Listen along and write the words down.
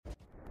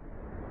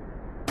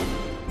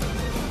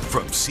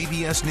From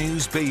CBS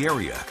News Bay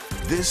Area,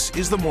 this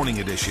is the Morning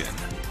Edition.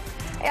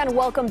 And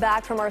welcome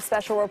back from our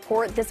special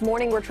report. This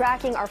morning, we're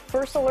tracking our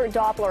first alert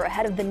Doppler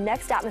ahead of the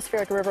next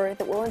atmospheric river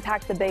that will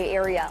impact the Bay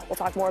Area. We'll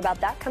talk more about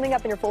that coming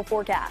up in your full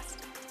forecast.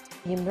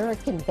 The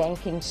American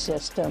banking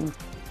system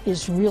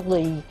is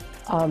really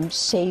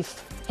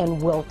safe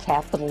and well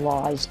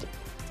capitalized.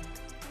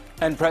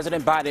 And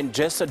President Biden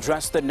just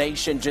addressed the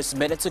nation just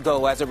minutes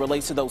ago as it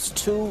relates to those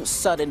two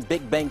sudden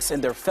big banks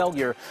and their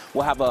failure.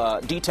 We'll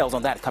have details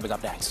on that coming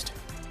up next.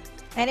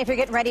 And if you're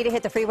getting ready to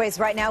hit the freeways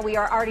right now, we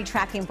are already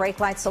tracking brake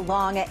lights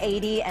along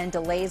 80 and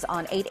delays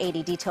on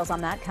 880. Details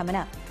on that coming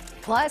up.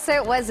 Plus,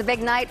 it was a big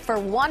night for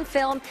one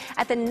film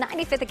at the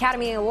 95th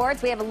Academy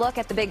Awards. We have a look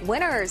at the big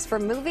winners for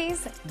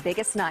movies'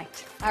 biggest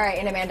night. All right,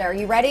 and Amanda, are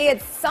you ready?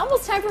 It's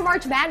almost time for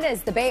March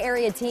Madness. The Bay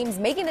Area teams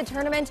making the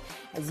tournament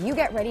as you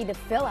get ready to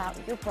fill out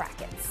your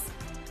brackets.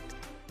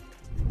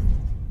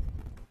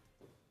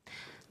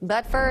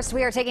 But first,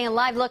 we are taking a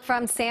live look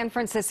from San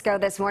Francisco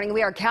this morning.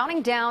 We are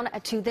counting down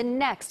to the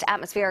next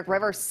atmospheric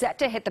river set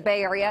to hit the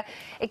Bay Area.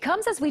 It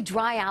comes as we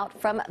dry out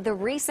from the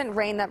recent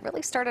rain that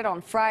really started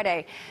on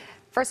Friday.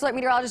 First Alert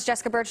meteorologist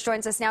Jessica Birch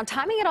joins us now,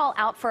 timing it all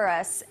out for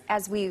us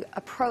as we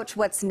approach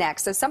what's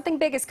next. So something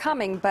big is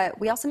coming, but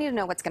we also need to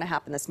know what's going to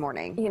happen this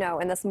morning. You know,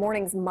 and this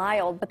morning's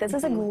mild, but this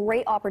is a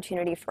great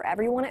opportunity for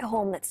everyone at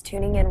home that's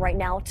tuning in right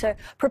now to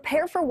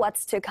prepare for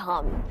what's to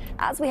come.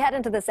 As we head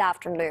into this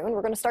afternoon,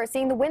 we're going to start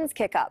seeing the winds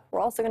kick up. We're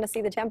also going to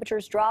see the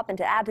temperatures drop, and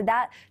to add to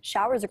that,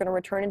 showers are going to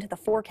return into the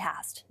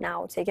forecast.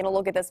 Now, taking a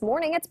look at this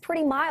morning, it's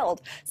pretty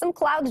mild. Some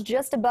clouds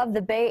just above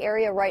the Bay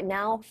Area right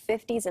now,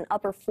 50s and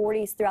upper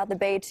 40s throughout the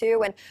Bay too.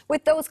 And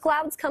with those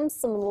clouds comes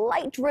some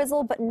light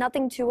drizzle, but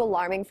nothing too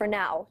alarming for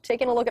now.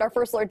 Taking a look at our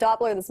first alert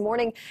Doppler this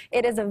morning,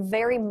 it is a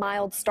very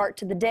mild start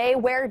to the day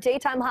where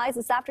daytime highs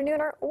this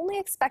afternoon are only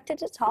expected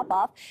to top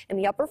off in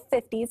the upper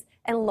 50s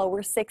and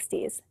lower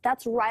 60s.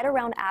 That's right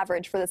around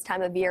average for this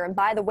time of year. And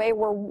by the way,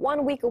 we're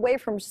 1 week away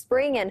from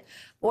spring, and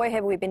boy,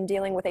 have we been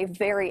dealing with a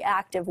very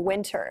active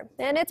winter.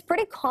 And it's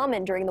pretty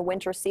common during the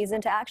winter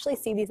season to actually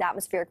see these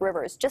atmospheric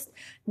rivers, just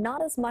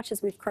not as much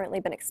as we've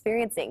currently been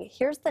experiencing.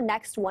 Here's the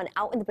next one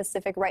out in the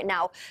Pacific right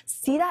now.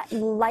 See that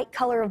light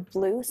color of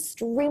blue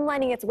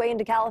streamlining its way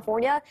into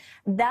California?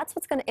 That's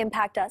what's going to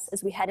impact us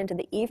as we head into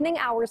the evening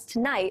hours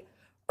tonight,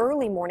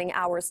 early morning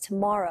hours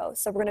tomorrow.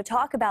 So we're going to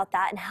talk about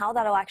that and how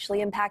that'll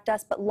actually impact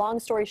us. But long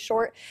story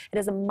short, it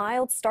is a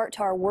mild start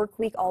to our work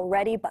week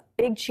already, but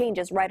big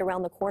changes right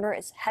around the corner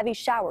as heavy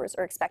showers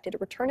are expected to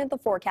return in the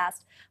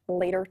forecast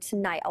later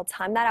tonight. I'll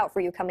time that out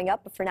for you coming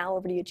up, but for now,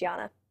 over to you,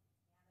 Gianna.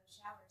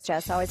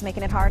 Jess, always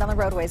making it hard on the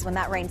roadways when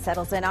that rain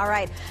settles in. All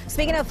right.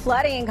 Speaking of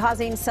flooding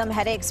causing some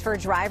headaches for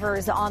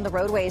drivers on the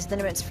roadways, the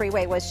Nimitz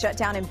Freeway was shut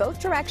down in both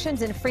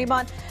directions in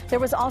Fremont. There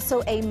was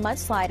also a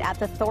mudslide at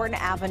the Thornton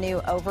Avenue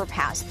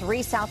overpass.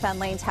 3 southbound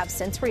lanes have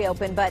since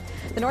reopened, but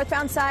the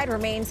northbound side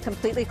remains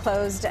completely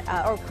closed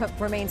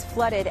remains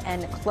flooded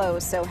and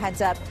closed. So heads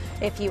up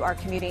if you are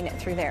commuting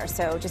through there.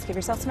 So just give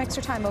yourself some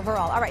extra time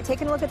overall. All right.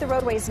 Taking a look at the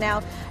roadways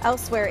now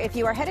elsewhere. If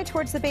you are headed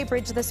towards the Bay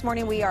Bridge this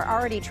morning, we are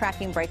already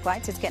tracking brake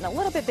lights. It's getting a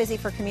little bit busy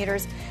for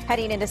commuters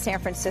heading into San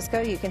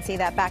Francisco. You can see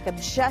that backup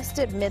just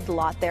at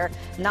mid-lot there,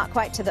 not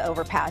quite to the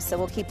overpass, so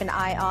we'll keep an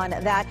eye on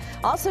that.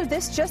 Also,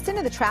 this just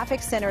into the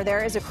traffic center,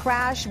 there is a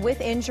crash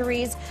with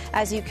injuries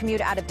as you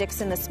commute out of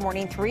Dixon this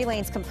morning. 3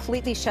 lanes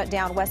completely shut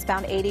down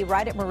westbound 80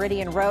 right at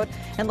Meridian Road.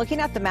 And looking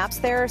at the maps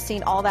there,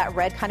 seeing all that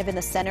red kind of in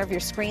the center of your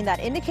screen,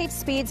 that indicates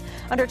speeds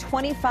under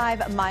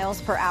 25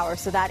 miles per hour.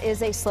 So that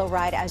is a slow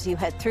ride as you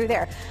head through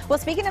there. Well,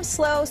 speaking of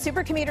slow,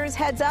 super commuters,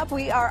 heads up.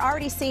 We are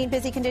already seeing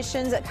busy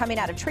conditions coming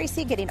out of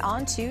Tracy, getting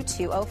on to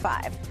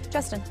 205.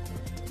 Justin.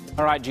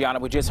 All right, Gianna,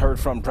 we just heard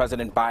from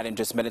President Biden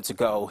just minutes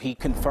ago. He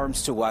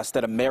confirms to us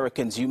that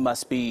Americans, you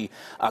must be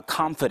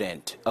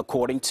confident,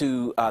 according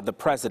to the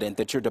president,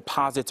 that your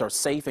deposits are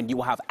safe and you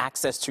will have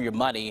access to your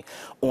money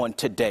on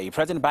today.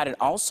 President Biden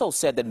also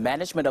said that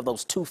management of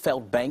those 2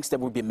 failed banks that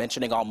we've been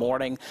mentioning all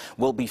morning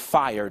will be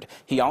fired.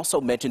 He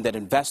also mentioned that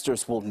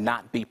investors will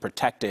not be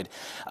protected.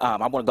 I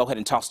want to go ahead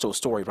and toss to a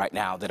story right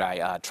now that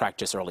I tracked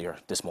just earlier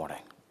this morning.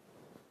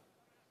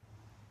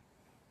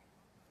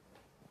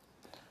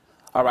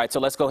 All right, so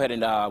let's go ahead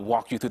and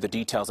walk you through the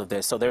details of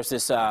this. So there's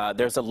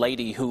a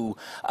lady who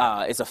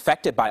is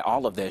affected by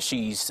all of this.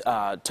 She's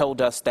told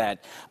us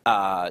that,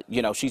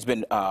 she's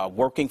been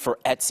working for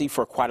Etsy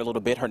for quite a little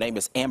bit. Her name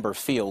is Amber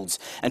Fields,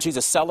 and she's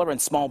a seller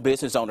and small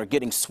business owner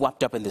getting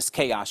swept up in this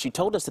chaos. She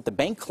told us that the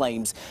bank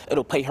claims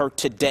it'll pay her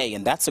today,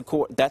 and that's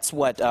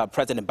what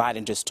President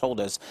Biden just told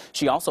us.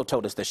 She also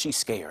told us that she's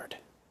scared.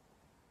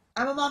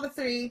 I'm a mom of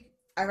 3.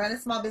 I run a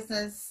small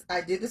business. I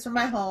do this from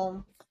my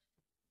home.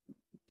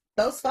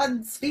 Those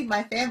funds feed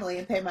my family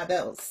and pay my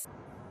bills.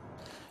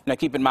 Now,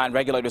 keep in mind,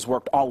 regulators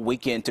worked all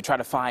weekend to try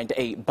to find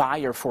a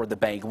buyer for the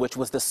bank, which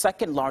was the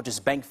second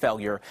largest bank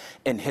failure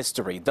in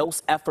history.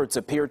 Those efforts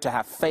appeared to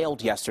have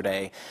failed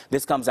yesterday.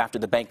 This comes after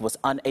the bank was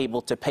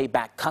unable to pay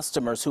back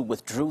customers who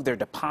withdrew their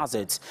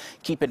deposits.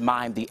 Keep in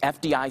mind, the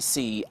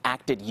FDIC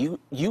acted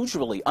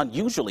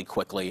unusually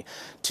quickly.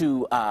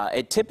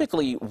 It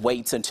typically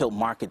waits until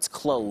markets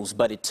close,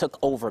 but it took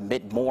over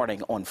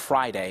mid-morning on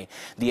Friday.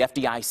 The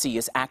FDIC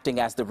is acting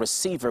as the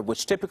receiver,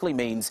 which typically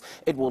means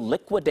it will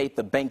liquidate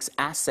the bank's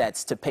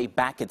assets to pay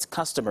back its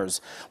customers.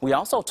 We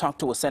also talked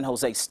to a San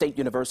Jose State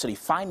University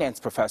finance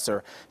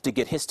professor to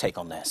get his take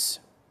on this.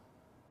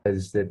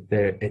 Is that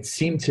it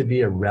seemed to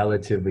be a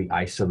relatively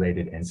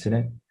isolated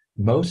incident.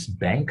 Most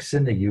banks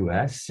in the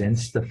U.S.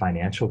 since the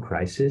financial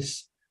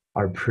crisis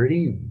are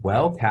pretty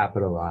well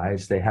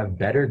capitalized. They have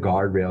better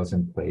guardrails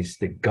in place.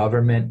 The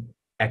government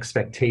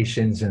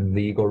expectations and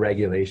legal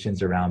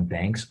regulations around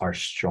banks are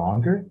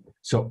stronger.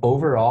 So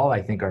overall,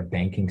 I think our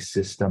banking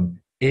system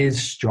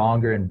is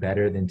stronger and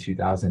better than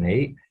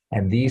 2008.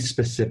 And these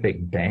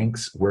specific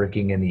banks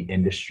working in the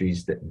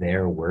industries that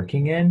they're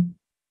working in.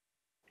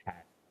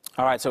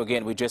 All right, so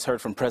again, we just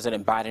heard from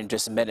President Biden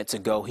just minutes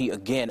ago. He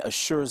again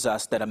assures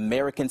us that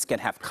Americans can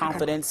have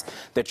confidence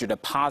that your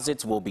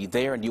deposits will be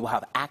there and you will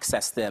have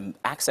access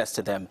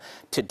to them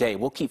today.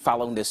 We'll keep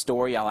following this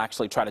story. I'll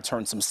actually try to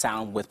turn some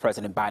sound with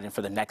President Biden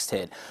for the next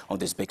hit on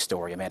this big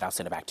story. Amanda, I'll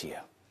send it back to you.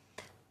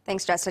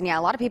 Thanks, Justin. Yeah,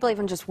 a lot of people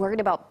even just worried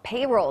about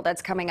payroll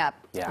that's coming up.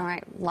 Yeah. All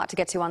right, a lot to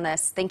get to on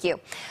this. Thank you.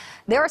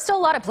 There are still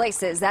a lot of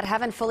places that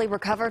haven't fully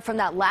recovered from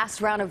that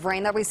last round of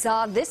rain that we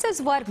saw. This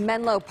is what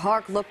Menlo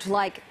Park looked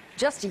like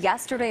just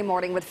yesterday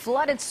morning with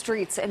flooded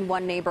streets in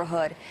one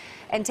neighborhood.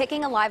 And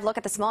taking a live look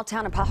at the small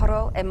town of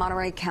Pajaro in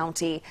Monterey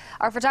County,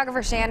 our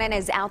photographer Shannon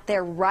is out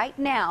there right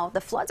now.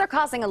 The floods are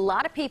causing a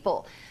lot of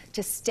people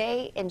to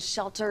stay in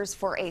shelters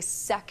for a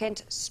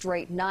second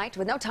straight night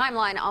with no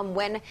timeline on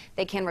when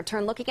they can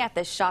return. Looking at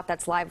this shot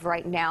that's live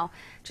right now,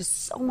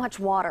 just so much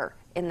water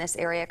in this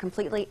area,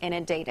 completely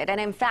inundated. And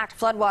in fact,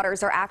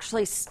 floodwaters are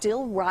actually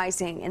still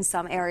rising in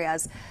some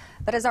areas.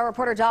 But as our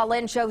reporter Ja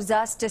Lin shows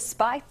us,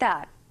 despite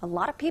that, a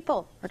lot of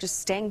people are just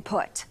staying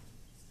put.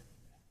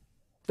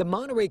 The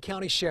Monterey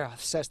County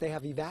Sheriff says they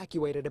have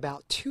evacuated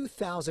about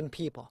 2,000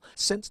 people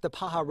since the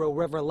Pajaro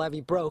River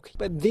levee broke,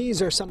 but these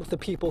are some of the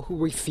people who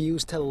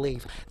refuse to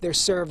leave. They're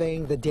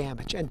surveying the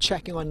damage and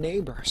checking on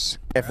neighbors.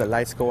 If the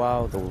lights go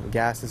out, the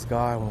gas is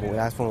gone,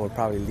 that's when we'll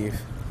probably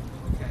leave.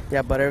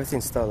 Yeah, but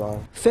everything's still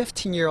on.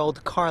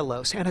 15-year-old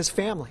Carlos and his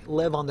family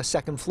live on the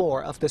second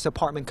floor of this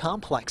apartment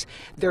complex.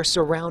 They're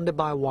surrounded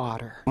by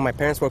water. My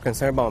parents were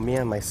concerned about me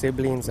and my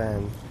siblings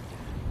and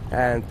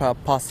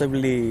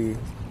possibly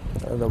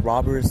the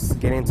robbers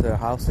getting into their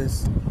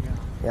houses.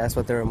 Yeah, that's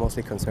what they were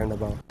mostly concerned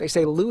about. They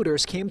say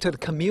looters came to the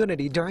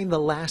community during the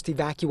last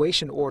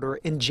evacuation order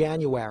in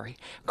January.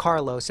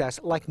 Carlos says,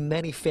 like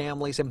many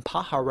families in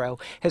Pajaro,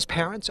 his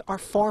parents are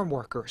farm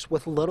workers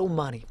with little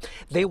money.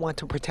 They want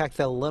to protect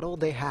the little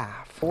they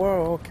have.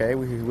 We're okay.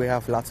 We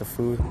have lots of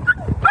food.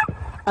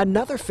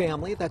 Another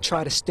family that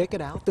tried to stick it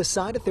out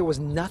decided there was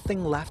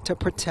nothing left to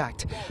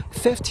protect.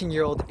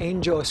 15-year-old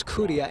Angel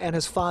Escudia and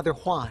his father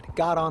Juan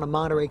got on a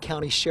Monterey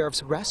County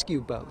Sheriff's rescue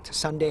boat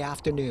Sunday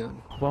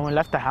afternoon. When we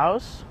left the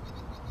house,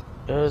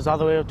 it was all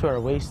the way up to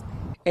our waist.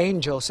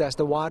 Angel says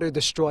the water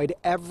destroyed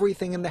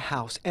everything in the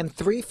house and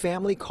 3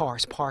 family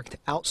cars parked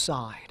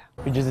outside.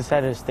 We just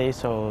decided to stay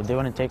so they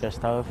wouldn't take our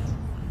stuff.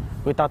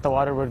 We thought the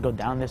water would go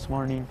down this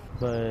morning,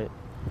 but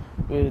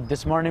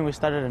this morning we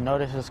started to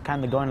notice it's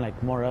kind of going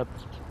like more up.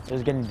 It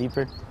was getting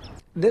deeper.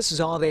 This is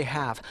all they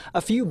have,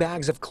 a few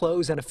bags of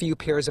clothes and a few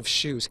pairs of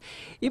shoes.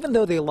 Even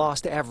though they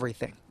lost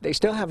everything, they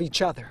still have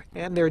each other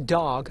and their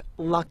dog,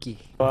 Lucky.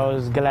 Well, I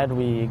was glad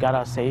we got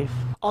out safe.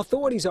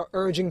 Authorities are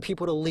urging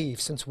people to leave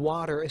since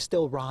water is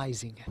still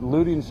rising.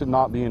 Looting should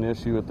not be an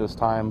issue at this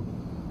time.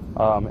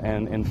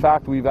 And in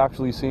fact, we've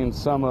actually seen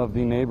some of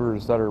the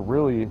neighbors that are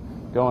really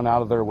going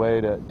out of their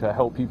way to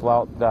help people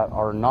out that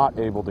are not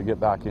able to get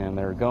back in.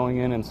 They're going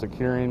in and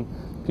securing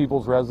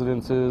people's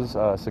residences,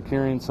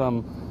 securing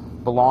some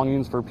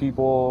belongings for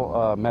people,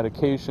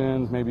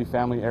 medications, maybe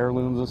family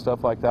heirlooms and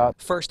stuff like that.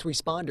 First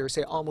responders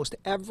say almost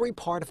every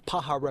part of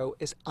Pajaro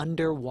is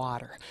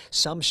underwater.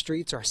 Some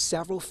streets are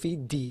several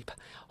feet deep.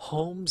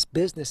 Homes,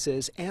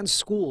 businesses, and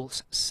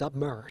schools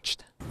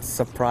submerged.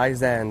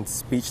 Surprised and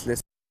speechless.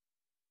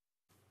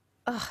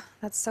 Ugh,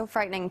 that's so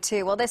frightening,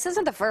 too. Well, this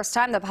isn't the first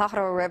time the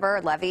Pajaro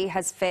River levee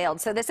has failed.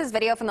 So this is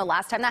video from the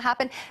last time that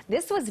happened.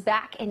 This was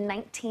back in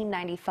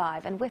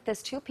 1995. And with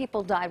this, 2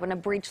 people died when a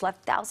breach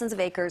left thousands of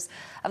acres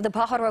of the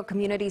Pajaro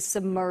community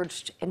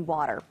submerged in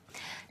water.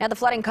 Now, the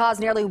flooding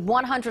caused nearly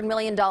 $100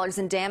 million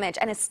in damage,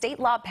 and a state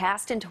law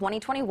passed in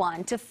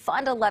 2021 to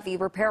fund a levee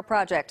repair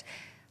project.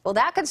 Well,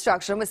 that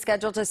construction was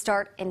scheduled to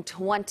start in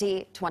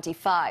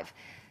 2025.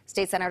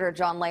 State Senator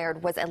John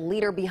Laird was a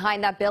leader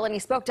behind that bill, and he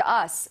spoke to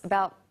us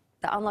about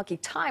the unlucky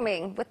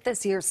timing with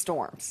this year's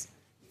storms.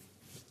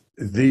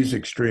 These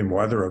extreme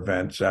weather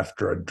events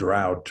after a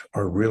drought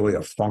are really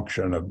a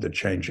function of the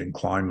changing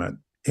climate.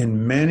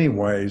 In many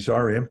ways,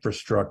 our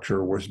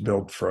infrastructure was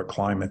built for a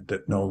climate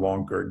that no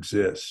longer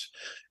exists.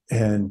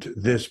 And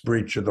this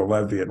breach of the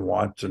levee in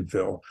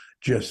Watsonville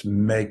just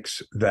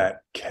makes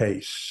that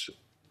case.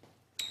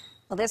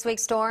 Well, this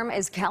week's storm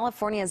is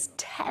California's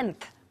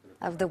 10th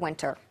of the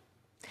winter.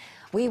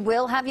 We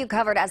will have you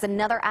covered as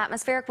another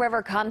atmospheric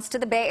river comes to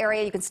the Bay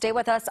Area. You can stay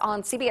with us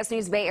on CBS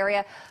News Bay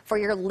Area for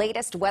your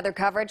latest weather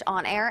coverage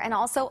on air and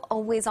also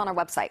always on our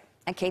website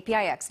at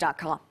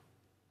kpix.com.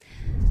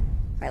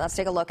 All right, let's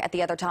take a look at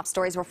the other top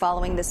stories we're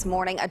following this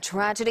morning. A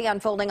tragedy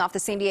unfolding off the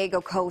San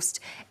Diego coast.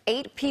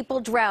 8 people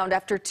drowned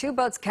after 2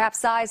 boats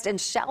capsized in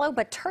shallow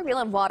but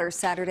turbulent waters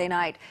Saturday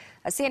night.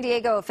 A San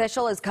Diego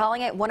official is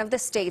calling it one of the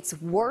state's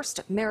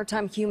worst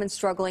maritime human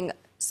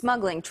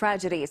smuggling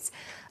tragedies.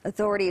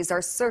 Authorities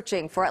are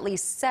searching for at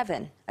least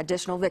 7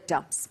 additional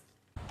victims.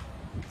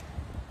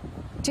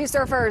 2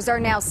 surfers are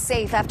now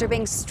safe after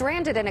being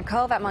stranded in a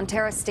cove at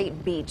Montara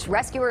State Beach.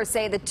 Rescuers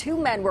say the 2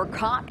 men were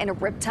caught in a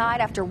riptide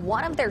after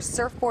one of their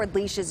surfboard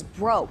leashes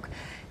broke.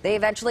 They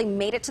eventually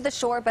made it to the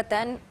shore, but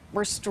then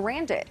were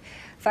stranded.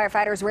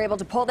 Firefighters were able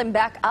to pull them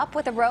back up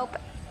with a rope,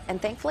 and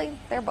thankfully,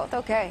 they're both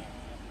okay.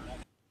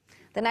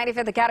 The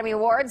 95th Academy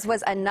Awards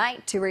was a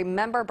night to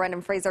remember.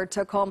 Brendan Fraser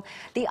took home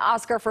the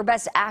Oscar for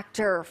Best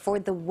Actor for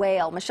The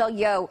Whale. Michelle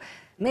Yeoh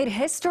made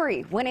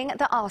history, winning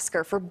the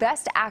Oscar for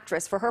Best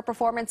Actress for her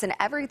performance in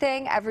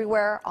Everything,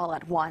 Everywhere, All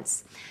at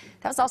Once.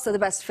 That was also the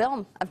best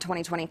film of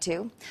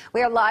 2022.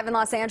 We are live in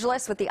Los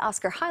Angeles with the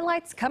Oscar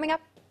highlights coming up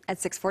at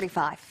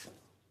 6:45.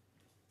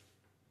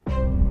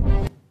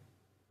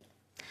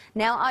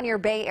 Now on your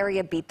Bay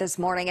Area beat this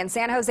morning, in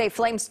San Jose,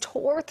 flames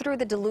tore through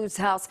the Duluth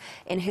house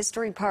in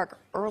History Park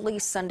early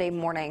Sunday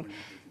morning.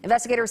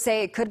 Investigators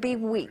say it could be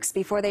weeks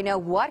before they know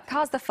what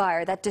caused the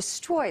fire that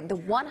destroyed the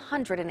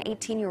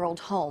 118-year-old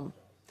home.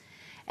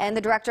 And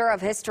the director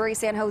of History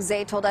San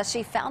Jose told us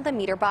she found the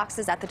meter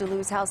boxes at the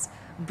Duluth house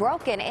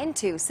broken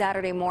into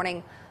Saturday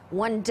morning,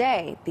 one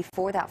day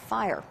before that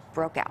fire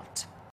broke out.